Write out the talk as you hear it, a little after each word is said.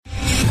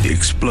The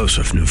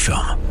explosive new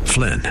film,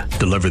 Flynn,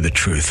 deliver the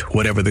truth,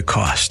 whatever the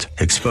cost,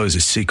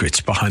 exposes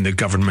secrets behind the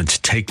government's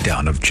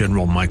takedown of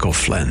General Michael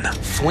Flynn.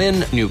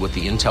 Flynn knew what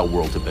the intel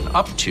world had been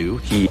up to.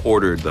 He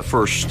ordered the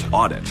first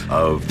audit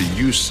of the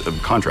use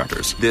of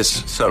contractors.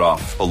 This set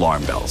off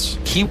alarm bells.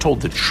 He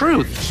told the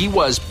truth. He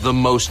was the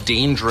most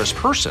dangerous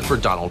person for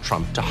Donald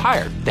Trump to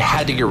hire. They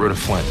had to get rid of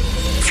Flynn.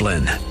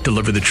 Flynn,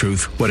 deliver the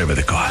truth, whatever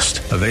the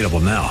cost. Available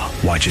now.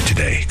 Watch it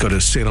today. Go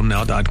to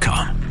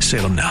salemnow.com.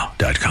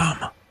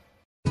 salemnow.com.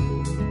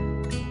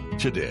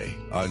 Today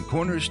on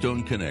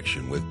Cornerstone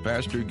Connection with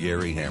Pastor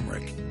Gary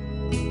Hamrick.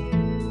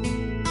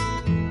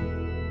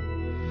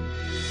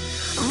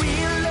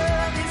 Real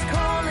love is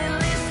calling,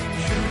 listen,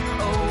 truth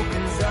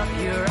opens up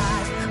your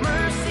eyes.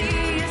 Mercy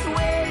is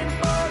waiting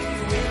for you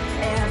with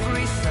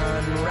every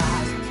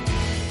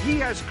sunrise. He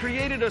has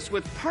created us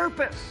with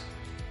purpose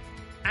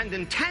and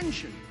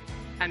intention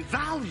and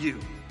value.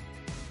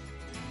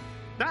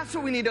 That's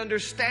what we need to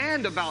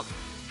understand about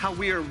how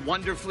we are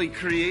wonderfully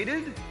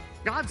created.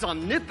 God's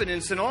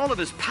omnipotence and all of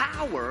His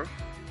power.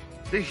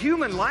 The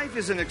human life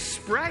is an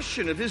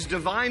expression of His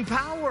divine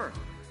power.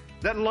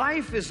 That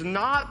life is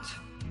not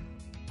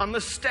a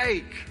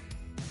mistake.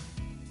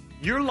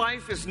 Your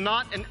life is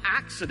not an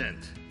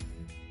accident.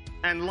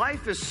 And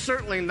life is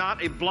certainly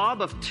not a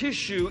blob of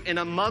tissue in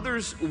a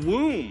mother's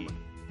womb.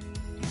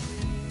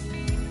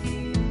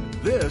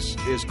 This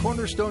is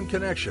Cornerstone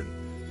Connection,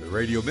 the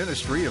radio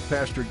ministry of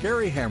Pastor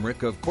Gary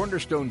Hamrick of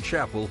Cornerstone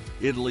Chapel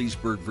in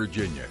Leesburg,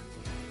 Virginia.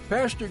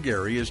 Pastor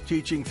Gary is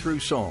teaching through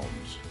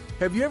Psalms.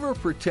 Have you ever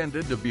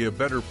pretended to be a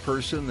better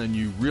person than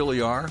you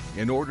really are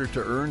in order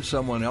to earn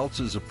someone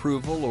else's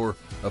approval or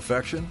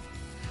affection?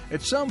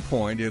 At some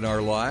point in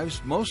our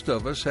lives, most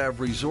of us have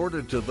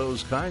resorted to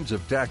those kinds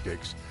of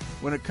tactics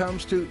when it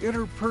comes to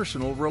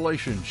interpersonal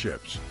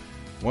relationships.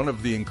 One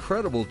of the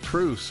incredible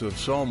truths of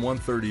Psalm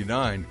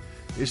 139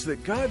 is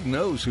that God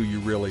knows who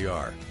you really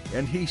are,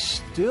 and He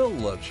still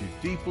loves you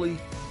deeply,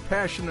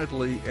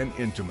 passionately, and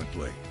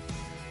intimately.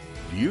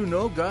 Do you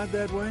know God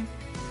that way?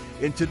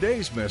 In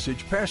today's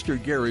message, Pastor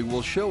Gary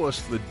will show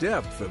us the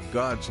depth of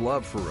God's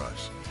love for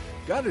us.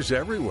 God is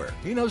everywhere.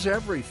 He knows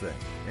everything,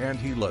 and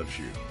He loves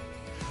you.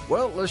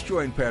 Well, let's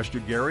join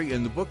Pastor Gary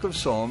in the book of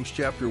Psalms,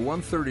 chapter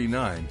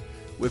 139,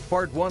 with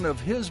part 1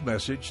 of his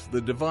message, The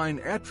Divine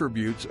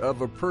Attributes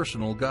of a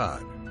Personal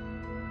God.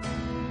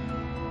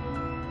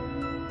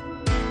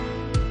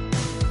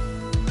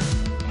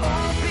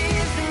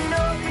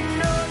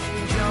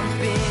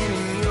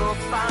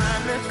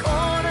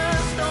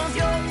 Cornerstone's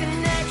your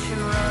connection,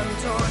 run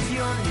towards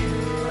your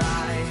new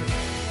life.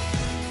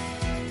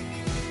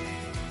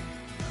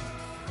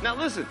 Now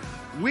listen,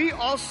 we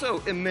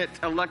also emit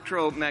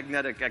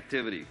electromagnetic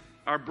activity.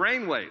 Our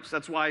brain waves.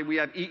 That's why we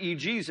have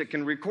EEGs that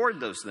can record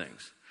those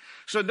things.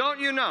 So don't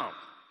you know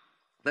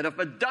that if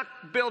a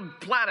duck-billed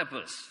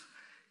platypus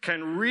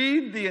can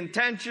read the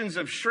intentions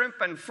of shrimp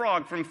and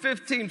frog from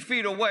 15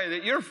 feet away,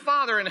 that your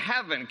Father in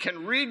heaven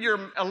can read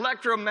your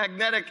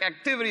electromagnetic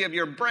activity of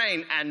your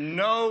brain and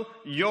know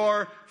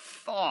your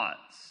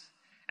thoughts.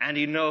 And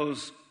He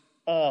knows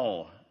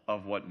all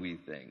of what we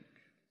think,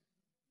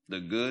 the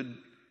good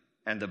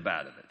and the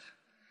bad of it.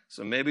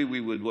 So maybe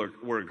we would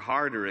work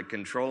harder at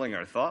controlling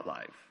our thought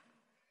life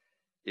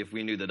if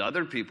we knew that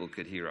other people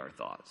could hear our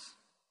thoughts,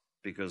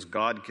 because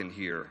God can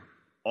hear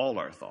all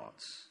our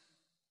thoughts.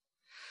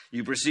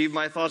 You perceive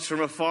my thoughts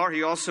from afar.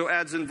 He also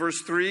adds in verse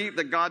 3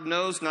 that God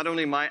knows not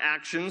only my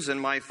actions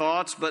and my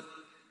thoughts, but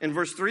in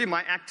verse 3,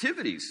 my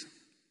activities.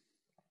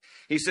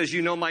 He says,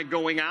 you know my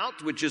going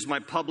out, which is my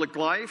public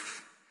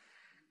life,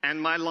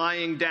 and my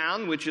lying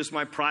down, which is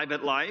my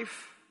private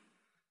life.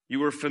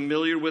 You are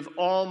familiar with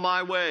all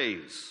my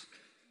ways.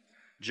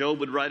 Job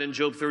would write in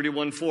Job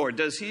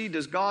 31:4,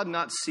 does God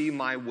not see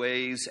my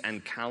ways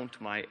and count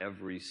my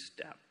every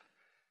step?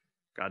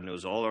 God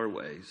knows all our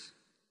ways.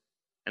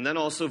 And then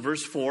also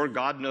verse 4,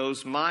 God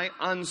knows my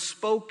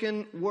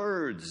unspoken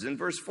words. In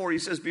verse 4, He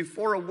says,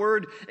 before a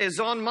word is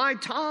on my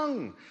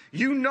tongue,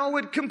 you know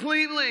it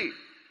completely.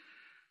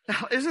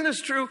 Now, isn't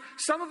this true?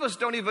 Some of us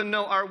don't even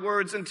know our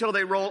words until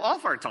they roll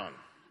off our tongue.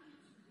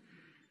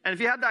 And if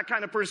you have that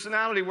kind of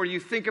personality where you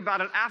think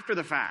about it after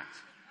the fact,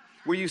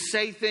 where you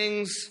say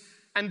things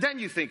and then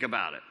you think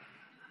about it.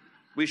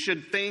 We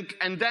should think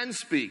and then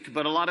speak,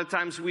 but a lot of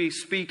times we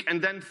speak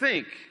and then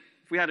think.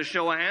 If we had a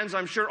show of hands,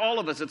 I'm sure all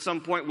of us at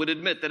some point would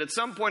admit that at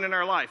some point in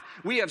our life,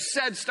 we have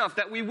said stuff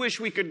that we wish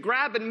we could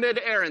grab in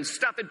midair and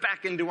stuff it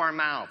back into our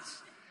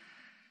mouths.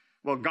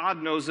 Well,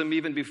 God knows them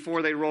even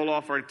before they roll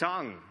off our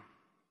tongue.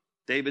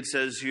 David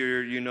says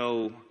here, you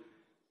know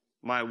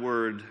my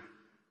word,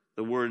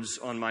 the words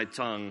on my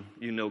tongue,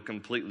 you know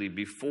completely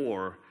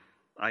before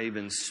I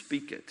even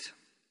speak it.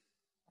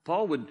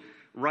 Paul would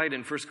write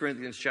in 1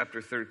 Corinthians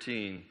chapter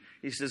 13,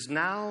 he says,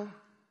 now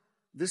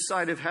this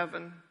side of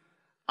heaven,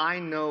 I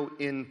know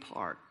in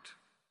part.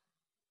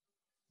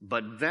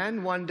 But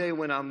then one day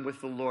when I'm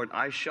with the Lord,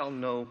 I shall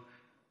know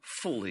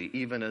fully,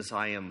 even as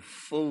I am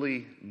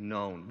fully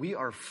known. We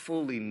are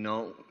fully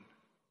known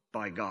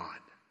by God.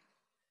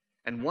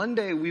 And one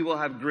day we will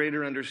have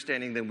greater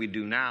understanding than we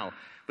do now.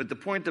 But the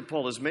point that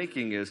Paul is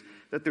making is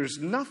that there's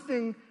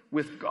nothing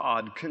with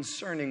God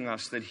concerning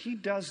us that he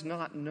does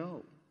not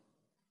know.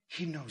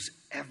 He knows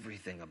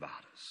everything about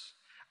us.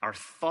 Our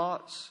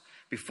thoughts,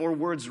 before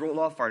words roll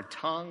off our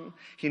tongue.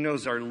 He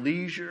knows our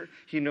leisure.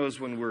 He knows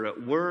when we're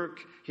at work.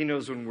 He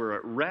knows when we're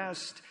at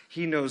rest.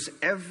 He knows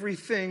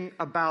everything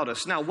about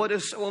us. Now, what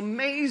is so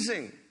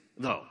amazing,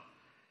 though,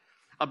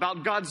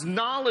 about God's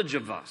knowledge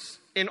of us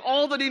in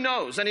all that he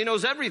knows, and he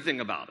knows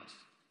everything about us.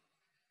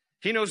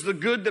 He knows the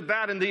good, the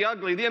bad, and the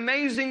ugly. The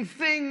amazing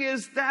thing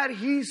is that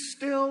he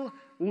still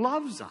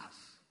loves us.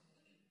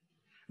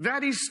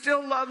 That he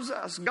still loves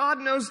us. God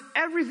knows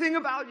everything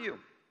about you.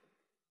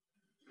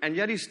 And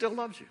yet he still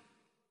loves you.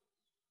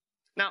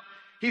 Now,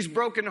 he's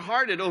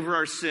brokenhearted over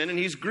our sin, and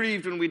he's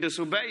grieved when we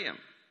disobey him.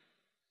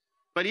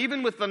 But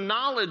even with the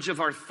knowledge of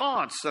our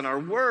thoughts and our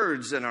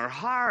words and our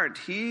heart,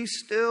 he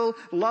still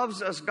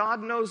loves us.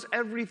 God knows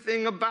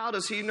everything about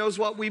us. He knows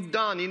what we've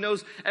done. He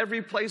knows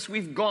every place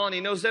we've gone.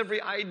 He knows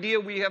every idea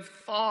we have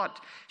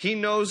thought. He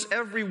knows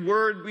every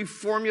word we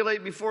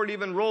formulate before it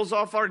even rolls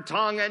off our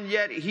tongue, and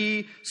yet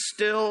he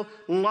still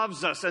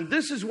loves us. And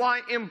this is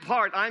why, in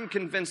part, I'm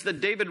convinced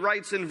that David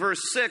writes in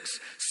verse 6,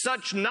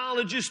 "Such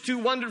knowledge is too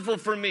wonderful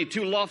for me,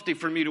 too lofty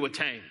for me to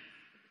attain."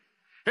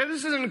 And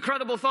this is an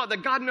incredible thought,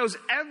 that God knows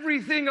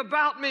everything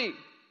about me.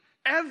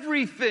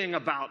 Everything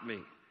about me.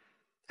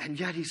 And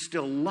yet he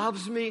still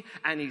loves me,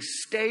 and he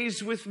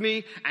stays with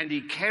me, and he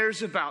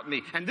cares about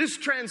me. And this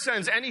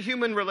transcends any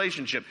human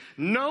relationship.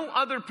 No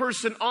other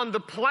person on the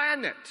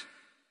planet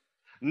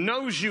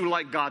knows you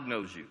like God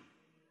knows you.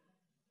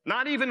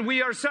 Not even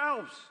we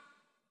ourselves.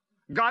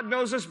 God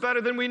knows us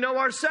better than we know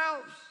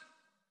ourselves.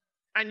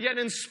 And yet,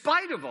 in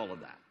spite of all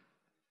of that,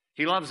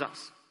 he loves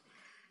us,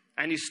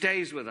 and he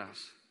stays with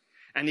us.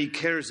 And he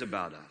cares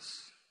about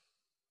us.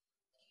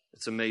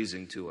 It's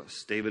amazing to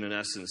us. David, in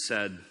essence,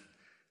 said,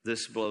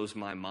 "This blows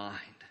my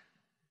mind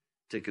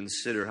to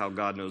consider how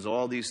God knows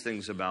all these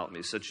things about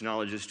me. Such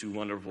knowledge is too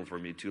wonderful for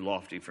me, too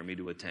lofty for me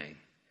to attain."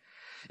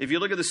 If you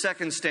look at the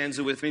second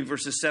stanza with me,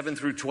 verses 7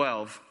 through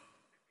 12,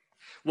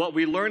 what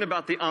we learn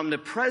about the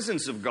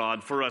omnipresence of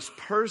God for us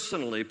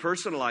personally,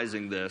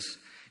 personalizing this,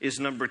 is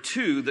number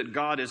 2, that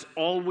God is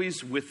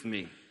always with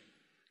me.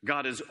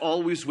 God is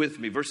always with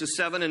me. Verses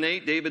 7 and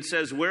 8, David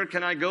says, "Where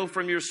can I go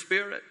from your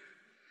spirit?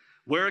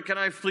 Where can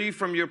I flee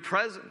from your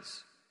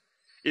presence?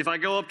 If I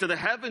go up to the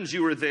heavens,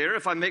 you are there.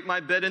 If I make my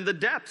bed in the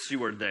depths,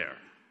 you are there."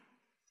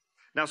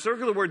 Now,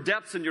 circle the word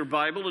depths in your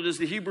Bible. It is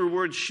the Hebrew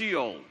word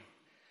Sheol,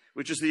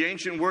 which is the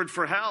ancient word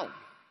for hell.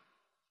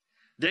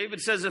 David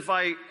says, if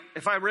I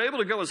were able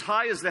to go as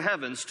high as the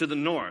heavens to the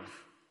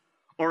north,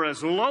 or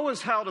as low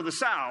as hell to the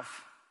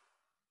south,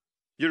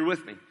 you're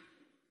with me.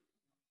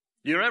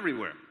 You're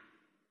everywhere.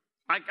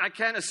 I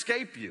can't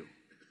escape you.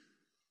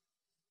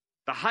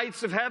 The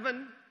heights of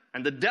heaven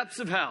and the depths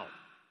of hell,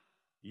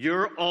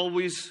 you're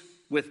always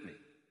with me.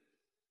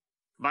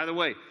 By the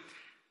way,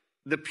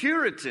 the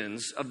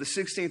Puritans of the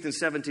 16th and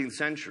 17th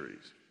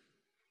centuries,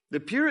 the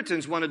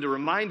Puritans wanted to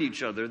remind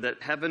each other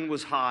that heaven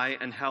was high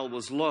and hell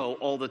was low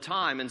all the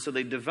time, and so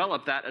they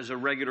developed that as a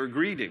regular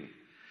greeting.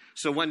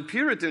 So when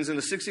Puritans in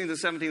the 16th and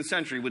 17th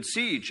century would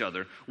see each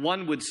other,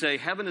 one would say,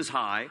 "Heaven is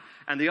high,"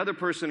 and the other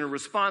person in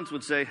response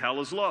would say, "Hell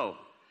is low."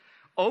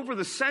 Over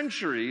the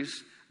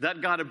centuries,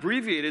 that got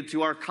abbreviated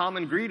to our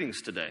common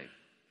greetings today.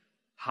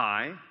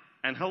 Hi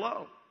and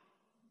hello.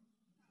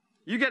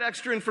 You get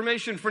extra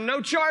information for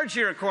no charge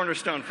here at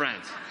Cornerstone,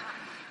 friends.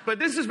 But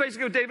this is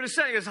basically what David is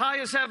saying. As high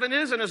as heaven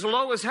is and as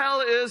low as hell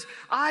is,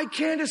 I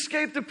can't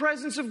escape the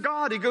presence of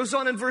God. He goes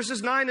on in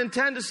verses 9 and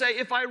 10 to say,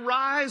 "If I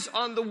rise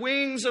on the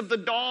wings of the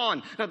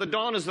dawn." Now, the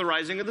dawn is the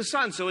rising of the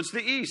sun, so it's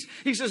the east.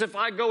 He says, if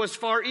I go as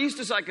far east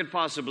as I could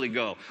possibly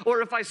go,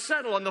 or if I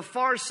settle on the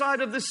far side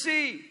of the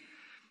sea.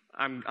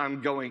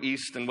 I'm going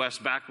east and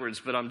west backwards,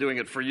 but I'm doing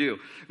it for you.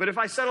 But if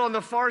I settle on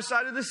the far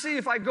side of the sea,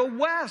 if I go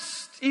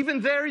west, even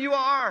there you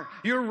are.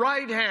 Your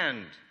right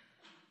hand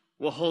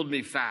will hold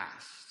me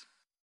fast.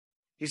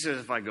 He says,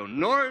 if I go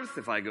north,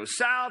 if I go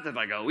south, if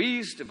I go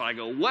east, if I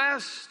go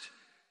west,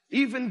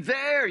 even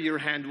there your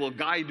hand will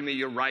guide me,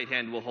 your right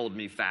hand will hold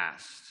me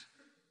fast.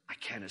 I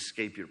can't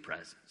escape your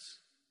presence.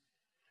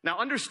 Now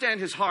understand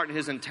his heart and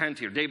his intent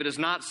here. David is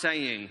not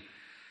saying,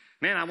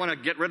 man, I want to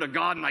get rid of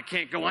God and I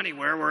can't go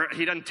anywhere where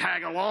he doesn't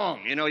tag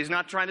along. You know, he's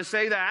not trying to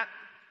say that.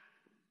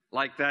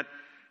 Like that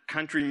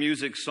country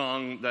music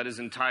song that is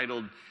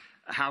entitled,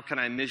 "How Can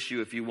I Miss You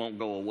If You Won't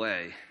Go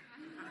Away?"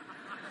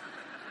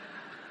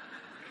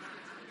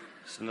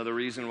 It's another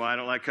reason why I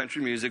don't like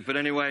country music, but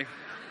anyway.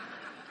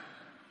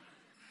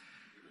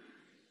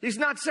 He's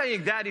not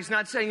saying that. He's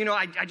not saying,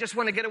 I just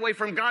want to get away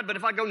from God, but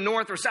if I go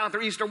north or south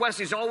or east or west,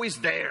 he's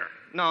always there.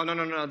 No.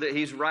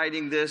 He's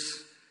writing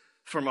this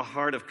from a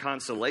heart of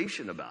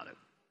consolation about it.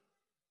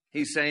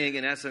 He's saying,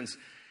 in essence,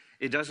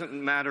 it doesn't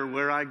matter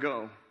where I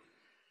go.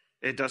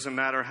 It doesn't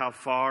matter how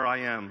far I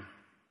am.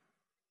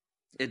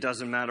 It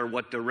doesn't matter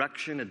what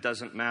direction. It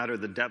doesn't matter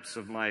the depths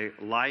of my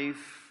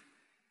life.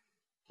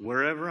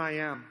 Wherever I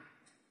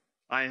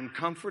am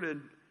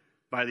comforted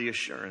by the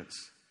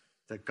assurance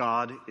that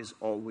God is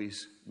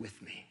always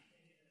with me.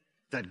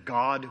 that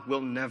God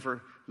will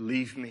never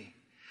leave me,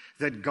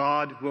 that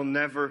God will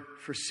never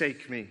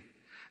forsake me,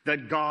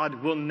 that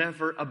God will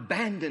never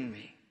abandon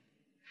me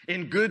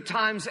in good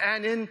times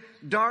and in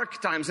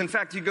dark times. In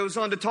fact, he goes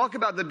on to talk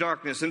about the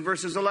darkness in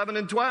verses 11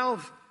 and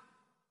 12.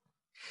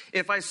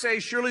 If I say,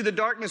 surely the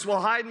darkness will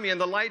hide me and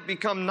the light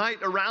become night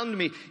around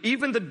me,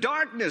 even the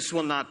darkness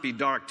will not be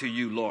dark to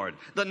you, Lord.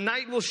 The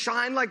night will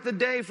shine like the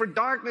day, for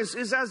darkness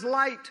is as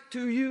light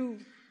to you.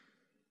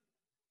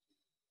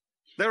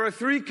 There are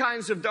three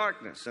kinds of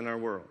darkness in our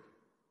world.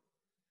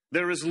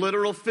 There is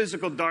literal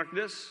physical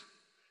darkness.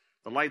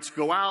 The lights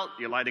go out,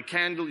 you light a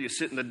candle, you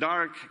sit in the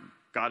dark,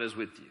 God is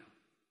with you.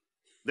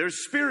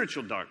 There's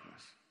spiritual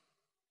darkness.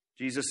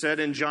 Jesus said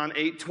in John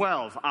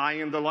 8:12, I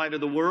am the light of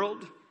the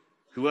world.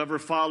 Whoever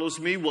follows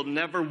me will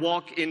never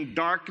walk in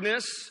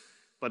darkness,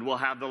 but will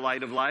have the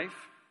light of life.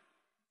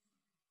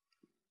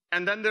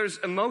 And then there's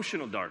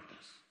emotional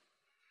darkness.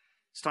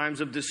 It's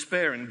times of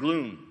despair and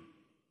gloom.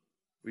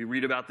 We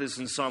read about this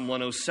in Psalm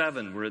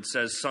 107, where it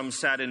says, some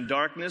sat in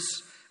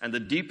darkness and the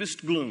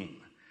deepest gloom.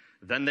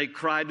 Then they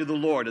cried to the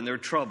Lord in their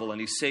trouble,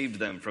 and he saved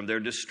them from their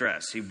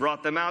distress. He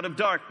brought them out of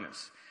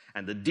darkness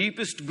and the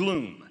deepest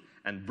gloom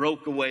and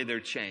broke away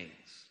their chains.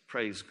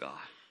 Praise God.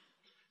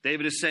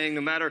 David is saying,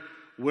 no matter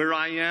where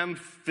I am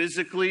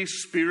physically,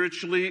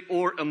 spiritually,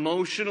 or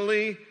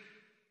emotionally,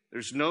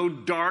 there's no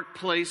dark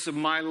place of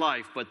my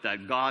life but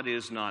that God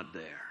is not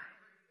there.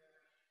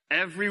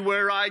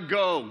 Everywhere I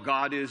go,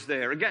 God is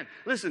there. Again,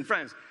 listen,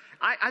 friends,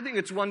 I think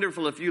it's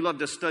wonderful if you love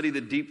to study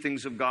the deep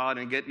things of God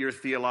and get your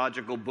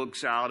theological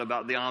books out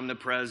about the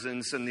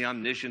omnipresence and the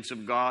omniscience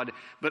of God.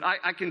 But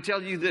I can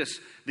tell you this,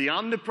 the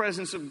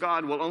omnipresence of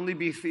God will only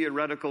be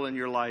theoretical in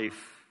your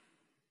life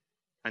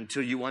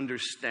until you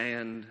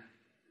understand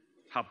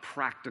how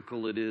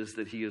practical it is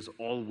that he is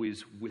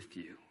always with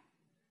you.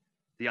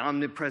 The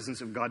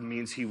omnipresence of God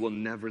means he will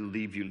never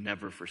leave you,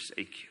 never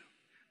forsake you.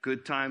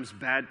 Good times,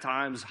 bad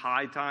times,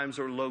 high times,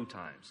 or low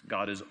times.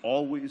 God is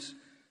always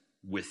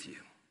with you.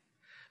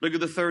 Look at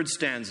the third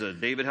stanza.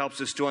 David helps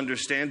us to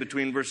understand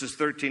between verses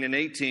 13 and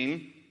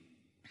 18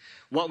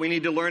 what we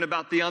need to learn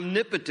about the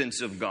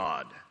omnipotence of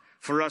God.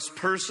 For us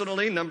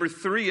personally, number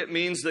 3, it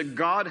means that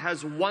God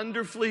has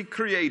wonderfully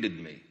created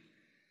me.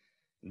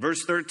 In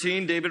verse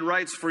 13, David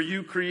writes, for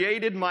you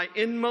created my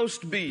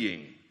inmost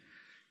being.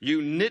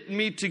 You knit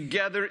me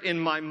together in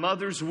my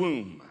mother's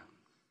womb.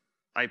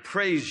 I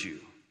praise you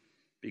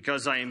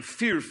because I am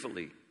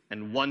fearfully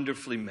and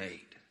wonderfully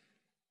made.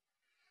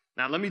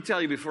 Now, let me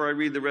tell you before I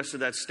read the rest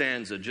of that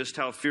stanza just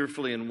how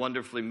fearfully and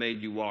wonderfully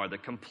made you are, the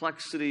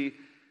complexity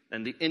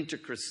and the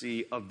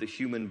intricacy of the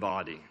human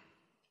body.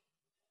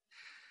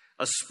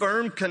 A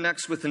sperm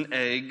connects with an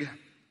egg,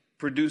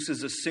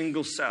 produces a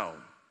single cell.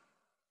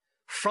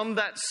 From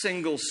that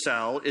single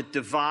cell, it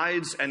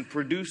divides and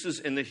produces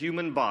in the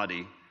human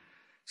body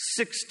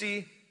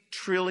 60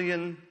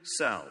 trillion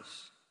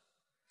cells,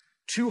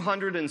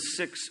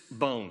 206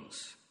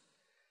 bones,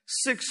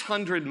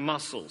 600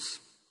 muscles,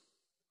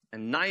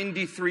 and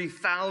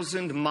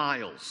 93,000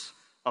 miles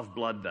of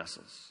blood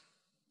vessels.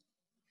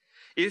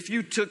 If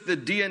you took the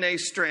DNA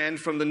strand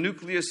from the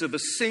nucleus of a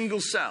single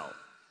cell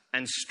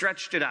and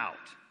stretched it out,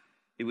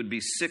 it would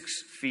be 6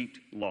 feet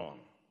long.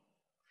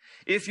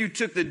 If you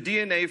took the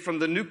DNA from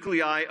the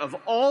nuclei of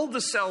all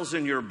the cells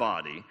in your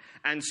body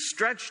and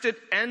stretched it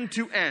end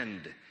to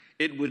end,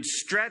 it would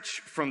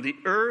stretch from the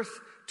earth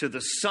to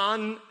the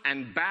sun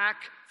and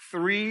back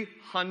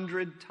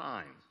 300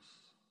 times.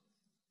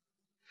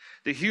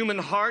 The human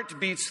heart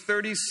beats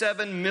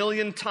 37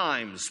 million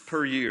times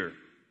per year.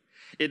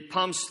 It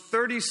pumps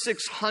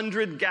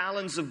 3,600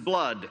 gallons of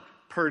blood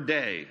per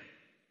day.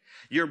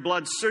 Your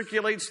blood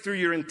circulates through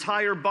your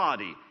entire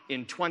body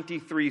in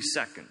 23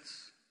 seconds.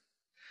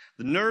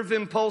 The nerve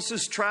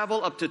impulses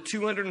travel up to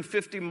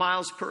 250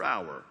 miles per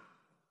hour.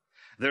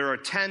 There are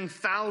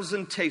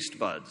 10,000 taste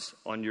buds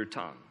on your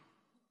tongue.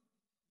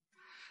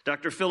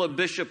 Dr. Philip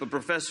Bishop, a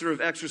professor of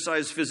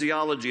exercise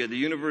physiology at the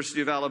University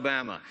of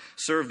Alabama,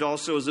 served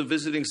also as a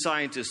visiting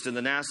scientist in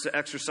the NASA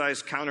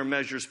Exercise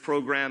Countermeasures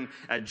Program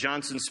at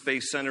Johnson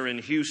Space Center in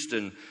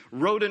Houston,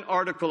 wrote an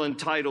article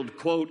entitled,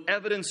 quote,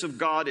 Evidence of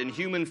God in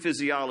Human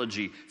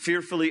Physiology,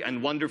 Fearfully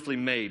and Wonderfully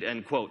Made,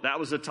 end quote. That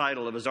was the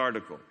title of his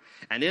article.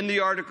 And in the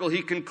article,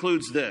 he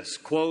concludes this,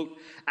 quote,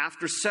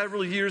 after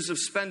several years of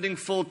spending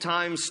full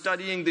time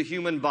studying the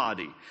human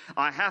body,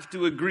 I have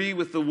to agree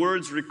with the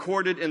words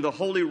recorded in the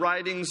holy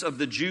writings of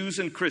the Jews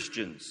and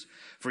Christians.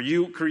 For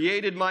you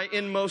created my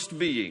inmost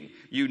being.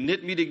 You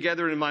knit me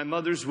together in my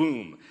mother's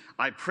womb.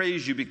 I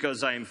praise you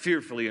because I am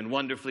fearfully and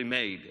wonderfully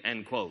made,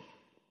 end quote.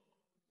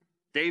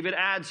 David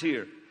adds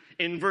here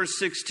in verse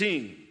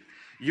 16,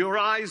 your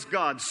eyes,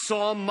 God,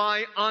 saw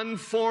my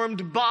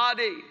unformed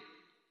body.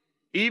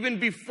 Even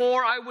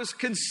before I was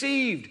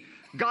conceived,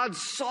 God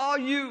saw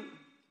you.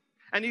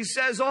 And he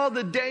says, all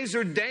the days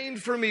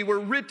ordained for me were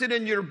written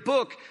in your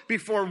book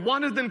before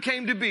one of them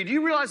came to be. Do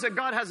you realize that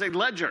God has a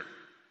ledger?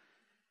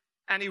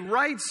 And he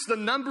writes the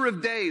number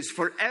of days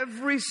for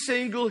every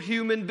single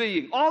human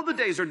being. All the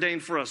days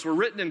ordained for us were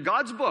written in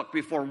God's book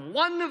before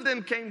one of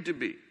them came to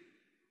be.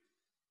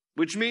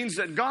 which means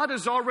that God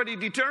has already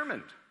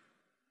determined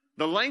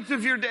the length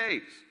of your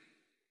days.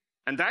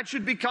 And that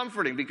should be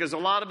comforting, because a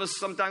lot of us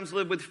sometimes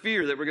live with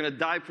fear that we're going to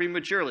die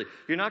prematurely.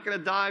 You're not going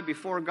to die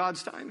before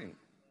God's timing.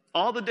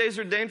 All the days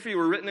ordained for you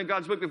were written in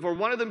God's book before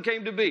one of them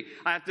came to be.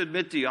 I have to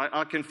admit to you,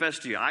 I'll confess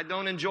to you, I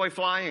don't enjoy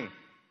flying.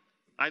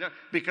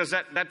 Because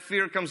that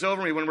fear comes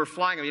over me when we're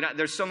flying. I mean,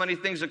 there's so many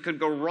things that could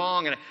go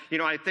wrong. And,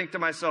 I think to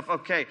myself,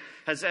 okay,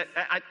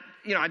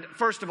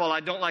 first of all,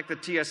 I don't like the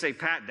TSA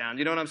pat down.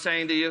 You know what I'm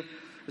saying to you?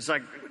 It's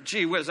like,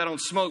 gee whiz, I don't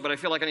smoke, but I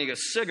feel like I need a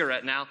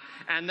cigarette now.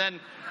 And then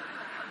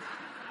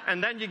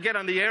you get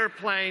on the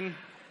airplane,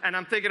 and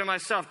I'm thinking to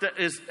myself,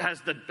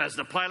 has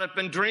the pilot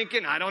been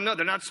drinking? I don't know.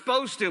 They're not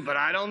supposed to, but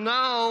I don't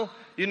know.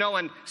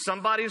 And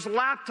somebody's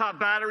laptop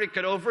battery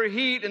could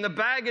overheat in the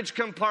baggage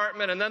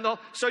compartment, and then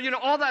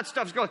all that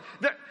stuff's going.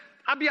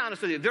 I'll be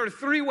honest with you. There are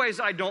 3 ways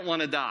I don't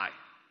want to die: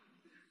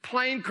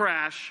 plane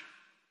crash,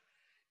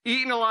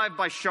 eaten alive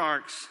by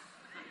sharks,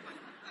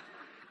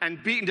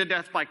 and beaten to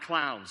death by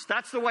clowns.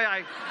 That's the way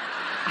I...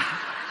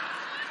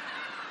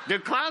 Do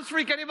clowns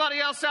freak anybody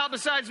else out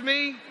besides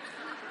me?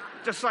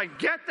 Just like,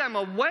 get them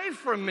away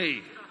from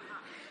me.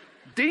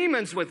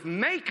 Demons with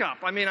makeup.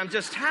 I mean, I'm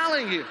just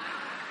telling you.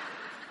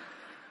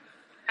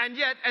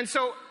 And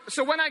so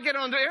when I get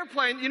on the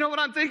airplane, you know what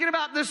I'm thinking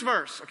about? This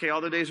verse. Okay, all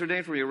the days are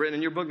ordained for you, written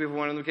in your book before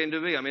one of them came to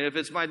be. I mean, if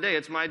it's my day,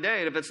 it's my day.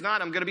 And if it's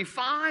not, I'm going to be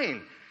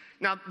fine.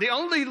 Now, the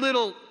only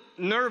little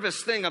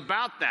nervous thing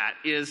about that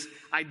is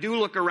I do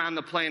look around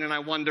the plane and I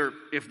wonder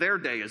if their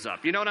day is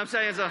up. You know what I'm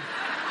saying?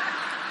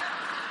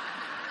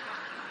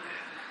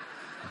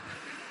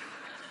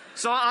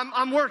 So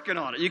I'm working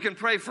on it. You can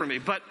pray for me.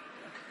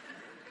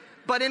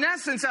 But in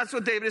essence, that's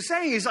what David is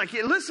saying. He's like,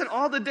 listen,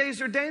 all the days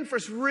are ordained for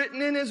us,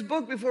 written in his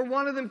book before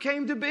one of them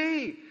came to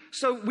be.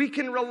 So we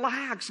can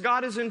relax.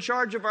 God is in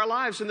charge of our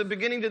lives from the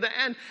beginning to the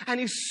end. And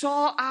he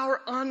saw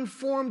our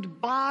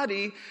unformed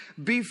body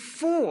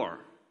before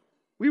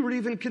we were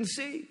even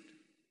conceived.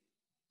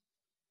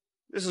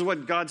 This is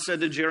what God said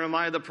to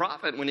Jeremiah the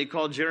prophet when he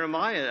called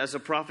Jeremiah as a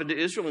prophet to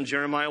Israel in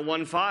Jeremiah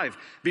 1:5.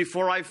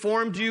 Before I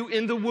formed you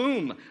in the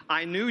womb,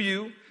 I knew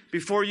you.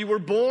 Before you were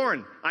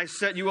born, I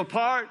set you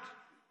apart.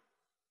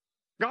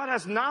 God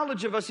has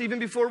knowledge of us even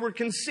before we're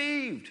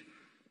conceived.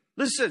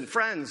 Listen,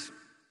 friends,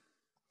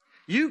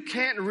 you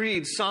can't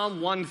read Psalm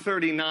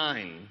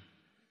 139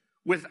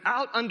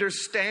 without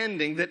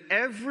understanding that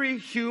every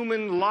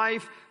human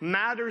life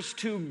matters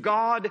to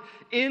God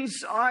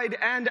inside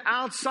and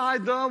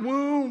outside the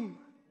womb.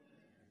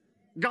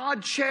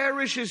 God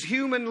cherishes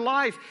human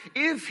life.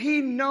 If he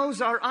knows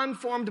our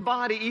unformed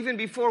body even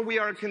before we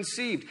are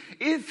conceived,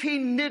 if he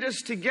knit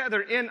us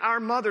together in our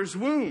mother's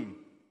womb,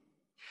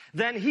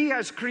 then he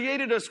has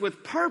created us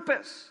with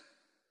purpose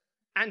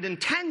and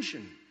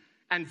intention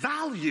and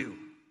value.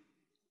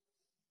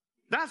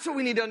 That's what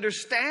we need to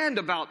understand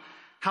about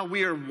how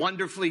we are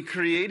wonderfully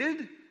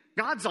created.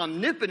 God's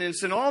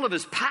omnipotence and all of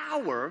his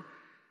power.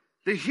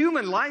 The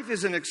human life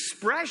is an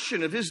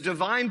expression of his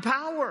divine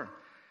power.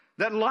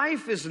 That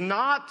life is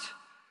not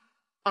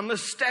a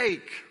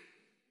mistake.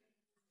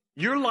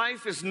 Your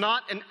life is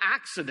not an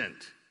accident.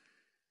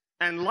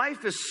 And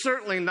life is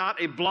certainly not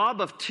a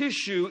blob of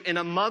tissue in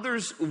a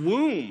mother's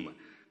womb.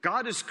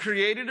 God has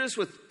created us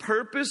with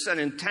purpose and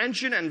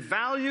intention and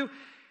value.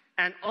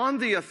 And on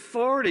the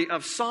authority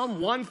of Psalm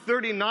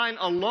 139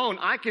 alone,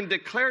 I can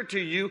declare to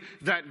you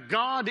that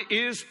God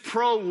is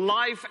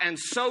pro-life, and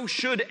so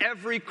should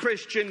every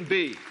Christian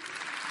be.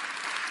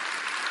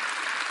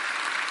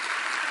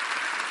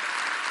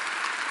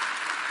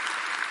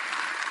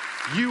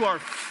 You are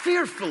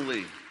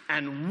fearfully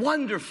and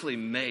wonderfully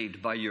made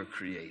by your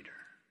Creator.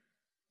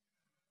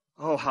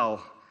 Oh,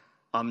 how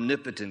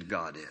omnipotent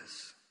God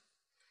is.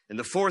 In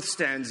the 4th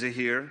stanza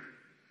here,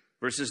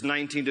 verses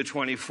 19 to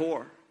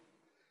 24,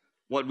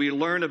 what we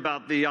learn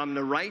about the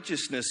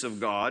omnirighteousness of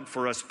God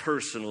for us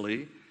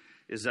personally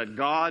is that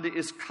God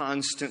is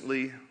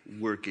constantly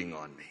working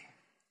on me.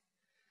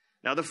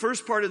 Now, the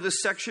first part of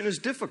this section is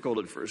difficult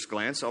at first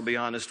glance, I'll be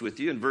honest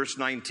with you. In verse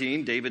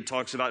 19, David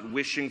talks about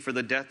wishing for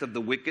the death of the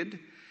wicked.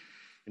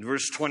 In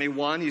verse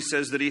 21, he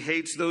says that he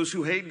hates those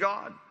who hate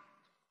God.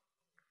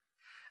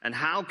 And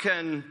how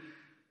can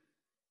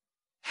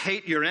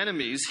hate your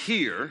enemies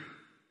here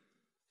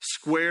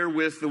square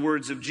with the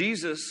words of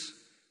Jesus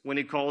when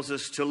he calls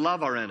us to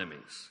love our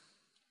enemies?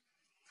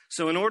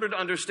 So in order to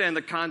understand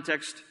the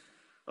context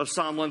of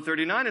Psalm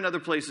 139 and other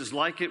places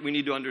like it, we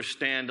need to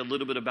understand a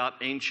little bit about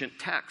ancient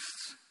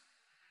texts.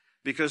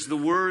 Because the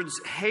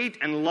words hate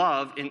and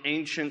love in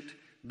ancient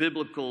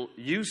biblical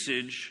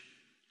usage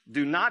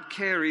do not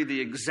carry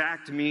the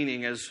exact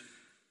meaning as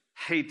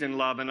hate and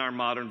love in our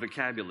modern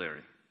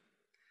vocabulary.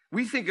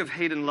 We think of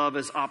hate and love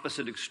as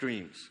opposite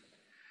extremes.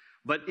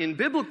 But in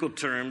biblical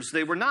terms,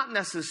 they were not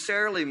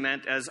necessarily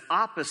meant as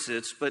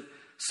opposites, but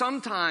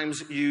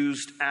sometimes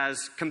used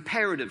as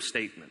comparative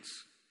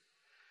statements.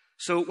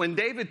 So when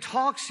David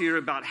talks here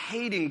about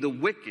hating the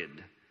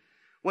wicked,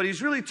 what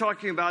he's really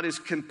talking about is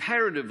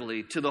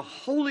comparatively to the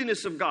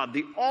holiness of God,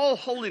 the all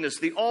holiness,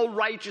 the all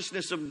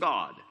righteousness of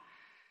God.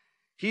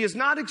 He is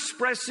not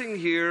expressing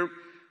here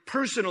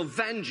personal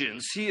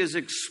vengeance. He is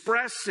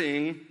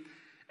expressing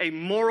a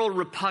moral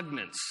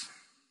repugnance.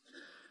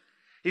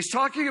 He's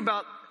talking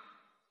about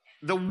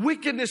the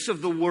wickedness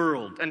of the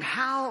world and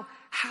how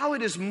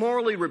it is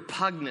morally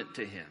repugnant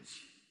to him.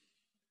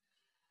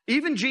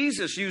 Even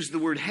Jesus used the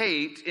word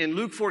hate in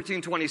Luke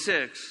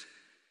 14:26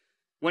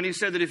 when he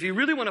said that if you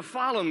really want to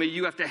follow me,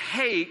 you have to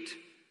hate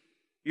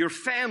your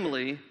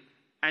family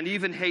and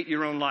even hate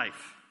your own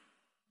life.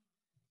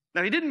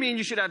 Now, he didn't mean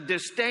you should have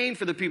disdain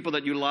for the people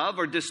that you love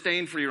or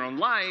disdain for your own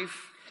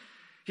life.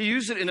 He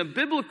used it in a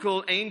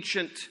biblical,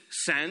 ancient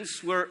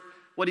sense where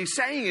what he's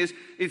saying is,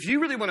 if you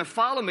really want to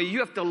follow me, you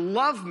have to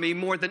love me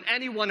more than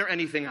anyone or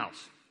anything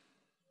else.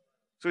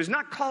 So he's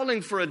not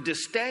calling for a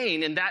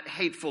disdain in that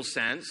hateful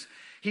sense.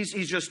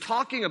 He's just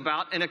talking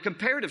about in a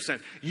comparative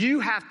sense.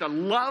 You have to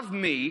love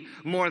me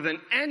more than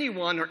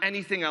anyone or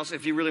anything else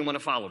if you really want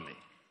to follow me.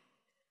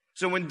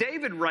 So when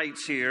David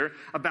writes here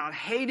about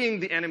hating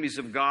the enemies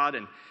of God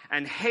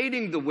and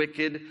hating the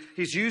wicked,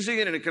 he's using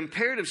it in a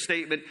comparative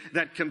statement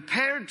that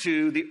compared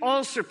to the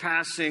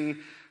all-surpassing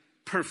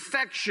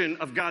perfection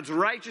of God's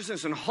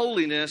righteousness and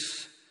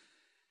holiness,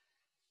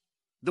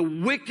 the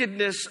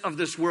wickedness of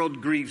this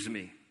world grieves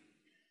me.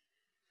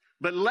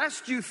 But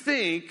lest you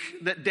think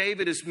that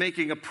David is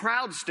making a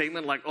proud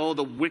statement like, oh,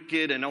 the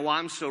wicked and oh,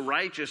 I'm so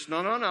righteous.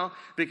 No.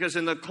 Because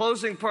in the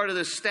closing part of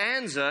this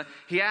stanza,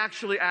 he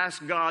actually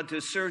asked God to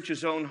search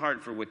his own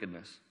heart for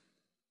wickedness.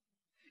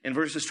 In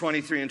verses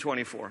 23 and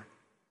 24.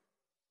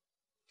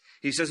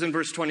 He says in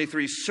verse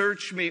 23,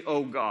 search me,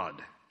 O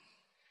God,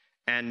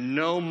 and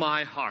know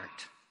my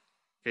heart.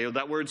 Okay,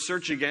 that word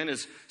search again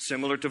is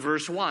similar to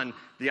verse 1,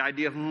 the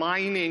idea of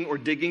mining or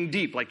digging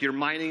deep, like you're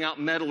mining out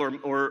metal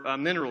or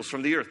minerals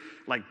from the earth.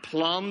 Like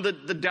plumb the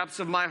depths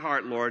of my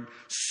heart, Lord.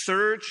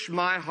 Search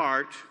my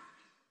heart.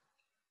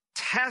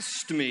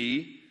 Test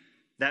me.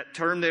 That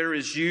term there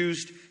is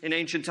used in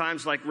ancient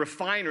times like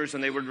refiners,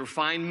 and they would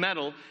refine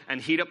metal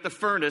and heat up the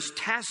furnace.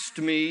 Test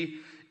me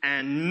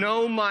and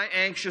know my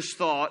anxious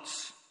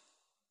thoughts.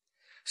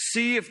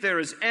 See if there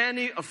is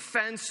any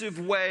offensive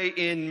way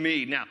in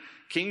me. Now,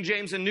 King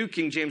James and New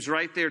King James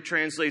right there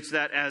translates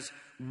that as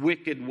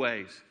wicked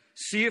ways.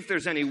 See if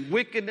there's any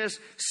wickedness,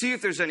 see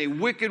if there's any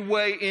wicked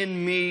way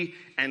in me,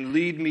 and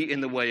lead me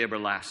in the way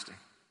everlasting.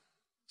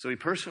 So he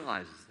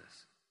personalizes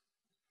this.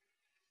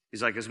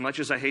 He's like, as much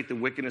as I hate the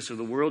wickedness of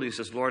the world, he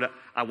says, Lord,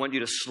 I want you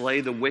to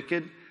slay the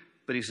wicked,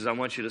 but he says, I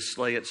want you to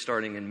slay it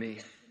starting in me.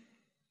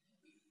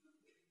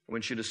 I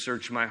want you to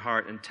search my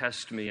heart and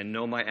test me and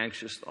know my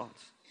anxious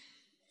thoughts.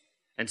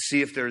 And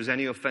see if there is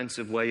any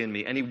offensive way in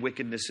me, any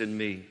wickedness in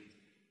me.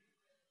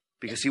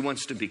 Because he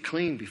wants to be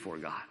clean before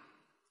God.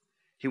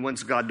 He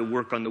wants God to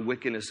work on the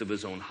wickedness of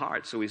his own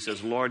heart. So he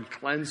says, Lord,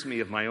 cleanse me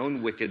of my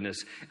own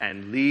wickedness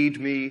and lead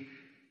me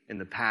in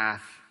the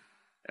path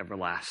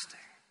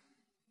everlasting.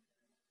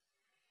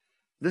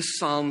 This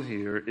psalm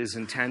here is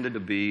intended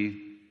to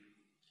be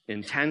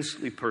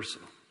intensely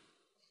personal.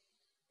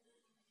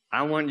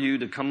 I want you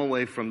to come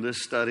away from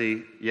this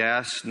study,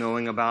 yes,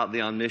 knowing about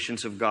the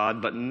omniscience of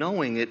God, but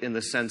knowing it in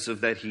the sense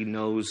of that he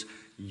knows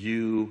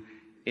you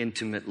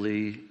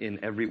intimately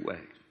in every way.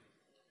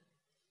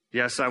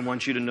 Yes, I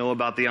want you to know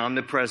about the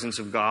omnipresence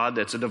of God.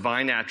 That's a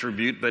divine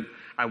attribute, but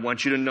I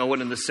want you to know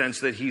it in the sense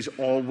that he's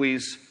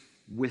always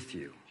with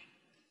you,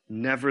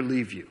 never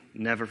leave you,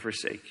 never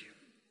forsake you.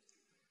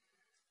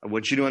 I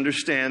want you to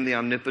understand the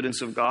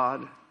omnipotence of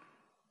God.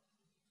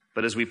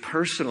 But as we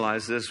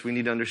personalize this, we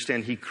need to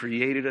understand he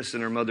created us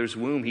in our mother's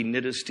womb. He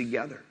knit us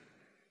together.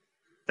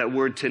 That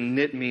word to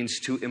knit means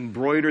to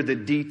embroider the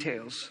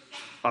details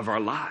of our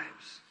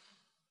lives.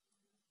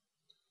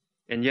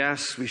 And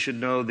yes, we should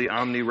know the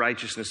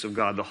omni-righteousness of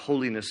God, the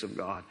holiness of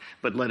God,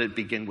 but let it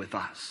begin with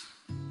us.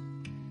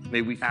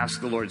 May we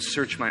ask the Lord,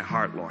 search my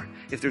heart, Lord.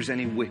 If there's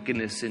any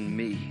wickedness in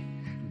me,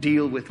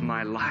 deal with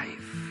my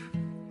life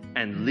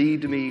and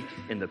lead me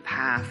in the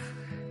path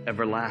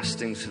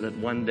everlasting so that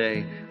one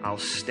day I'll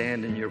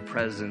stand in your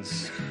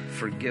presence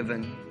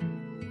forgiven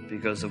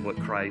because of what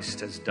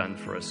Christ has done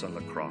for us on the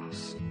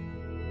cross.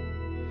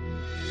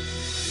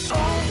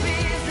 Jump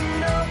in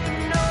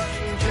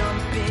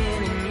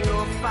and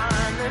you'll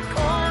find the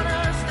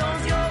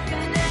cornerstone's your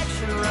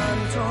connection.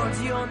 Run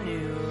towards your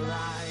new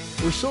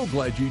life. We're so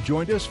glad you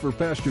joined us for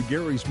Pastor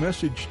Gary's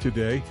message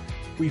today.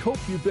 We hope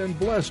you've been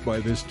blessed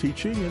by this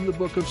teaching in the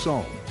book of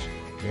Psalms,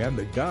 and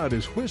that God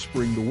is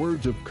whispering the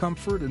words of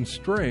comfort and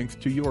strength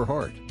to your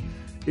heart.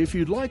 If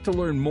you'd like to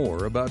learn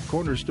more about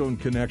Cornerstone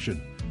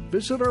Connection,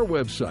 visit our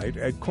website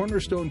at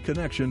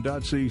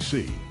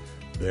cornerstoneconnection.cc.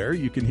 There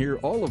you can hear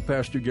all of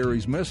Pastor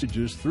Gary's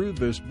messages through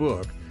this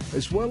book,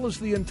 as well as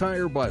the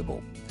entire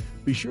Bible.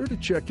 Be sure to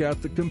check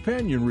out the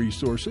companion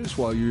resources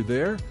while you're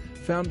there,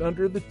 found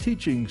under the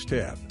Teachings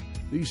tab.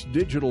 These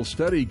digital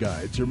study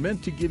guides are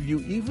meant to give you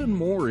even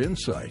more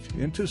insight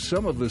into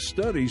some of the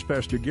studies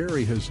Pastor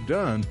Gary has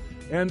done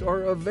and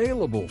are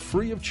available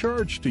free of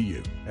charge to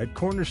you at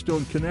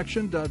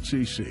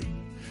cornerstoneconnection.cc.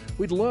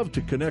 We'd love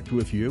to connect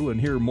with you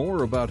and hear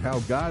more about how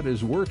God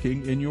is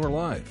working in your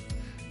life.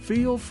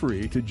 Feel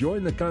free to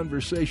join the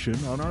conversation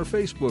on our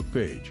Facebook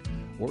page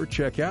or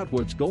check out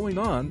what's going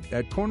on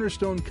at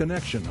Cornerstone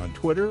Connection on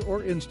Twitter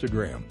or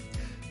Instagram.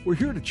 We're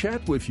here to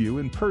chat with you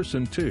in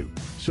person, too.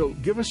 So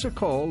give us a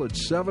call at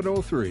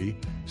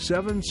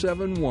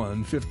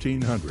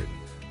 703-771-1500.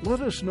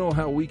 Let us know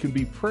how we can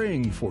be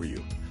praying for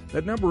you.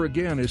 That number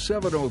again is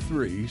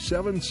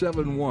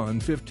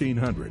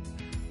 703-771-1500.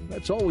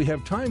 That's all we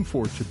have time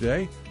for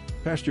today.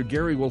 Pastor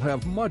Gary will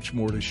have much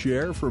more to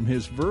share from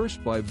his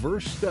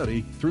verse-by-verse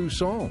study through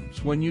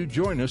Psalms when you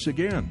join us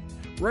again,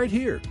 right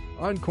here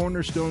on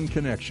Cornerstone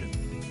Connection.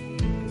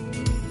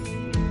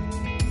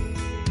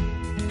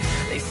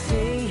 They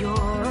say you're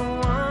a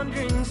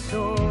wandering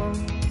soul,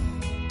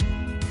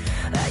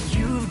 that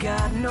you've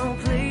got no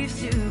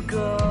place to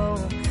go,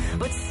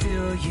 but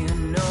still you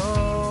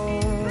know,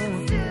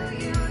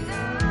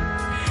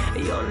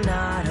 you're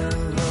not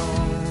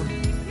alone.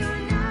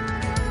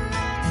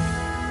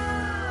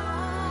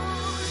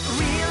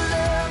 Real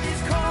love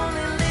is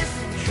calling,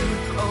 listen,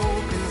 truth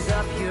opens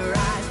up your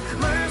eyes.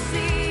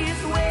 Mercy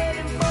is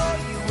waiting for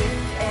you with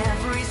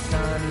every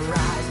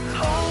sunrise.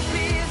 Hope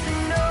is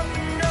an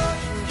open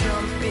ocean,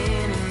 jump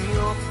in and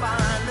you'll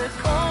find the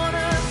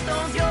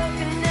cornerstone's your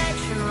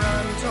connection.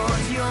 Run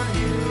towards your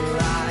new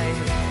life.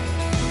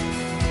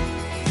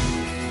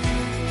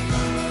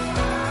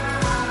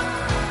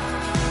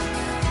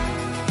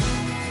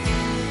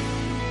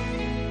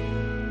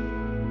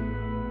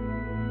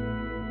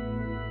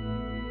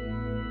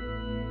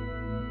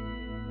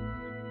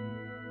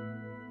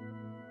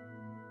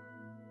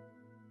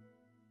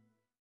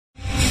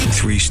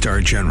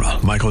 Three-star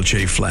General Michael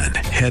J. Flynn,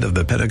 head of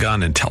the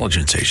Pentagon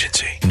Intelligence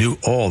Agency, knew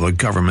all the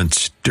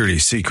government's dirty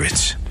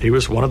secrets. He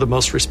was one of the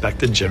most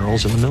respected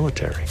generals in the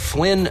military.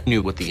 Flynn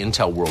knew what the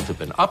intel world had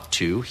been up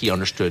to. He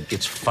understood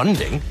its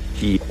funding.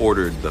 He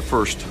ordered the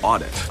first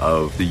audit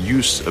of the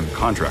use of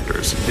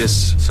contractors.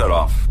 This set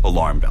off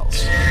alarm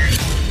bells.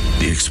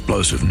 The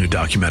explosive new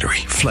documentary,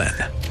 Flynn,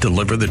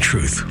 Deliver the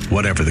Truth,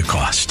 Whatever the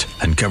Cost,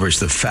 uncovers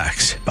the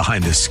facts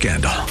behind this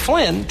scandal.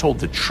 Flynn told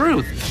the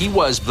truth. He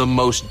was the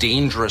most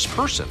dangerous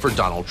person for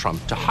Donald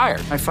Trump to hire.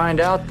 I find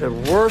out the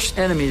worst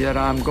enemy that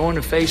I'm going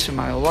to face in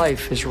my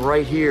life is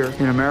right here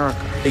in America.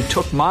 They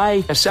took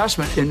my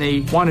assessment and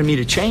they wanted me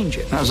to change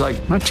it. And I was like,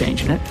 I'm not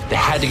changing it. They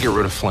had to get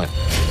rid of Flynn.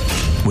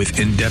 With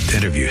in-depth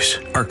interviews,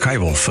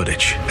 archival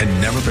footage,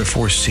 and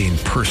never-before-seen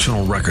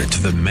personal records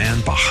of the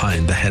man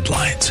behind the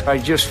headlines. I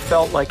just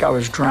felt like I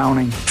was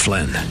drowning.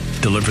 Flynn,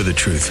 Deliver the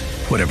Truth,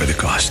 Whatever the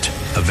Cost.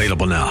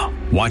 Available now.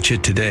 Watch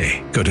it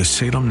today. Go to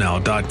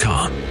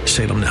salemnow.com.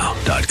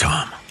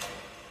 salemnow.com.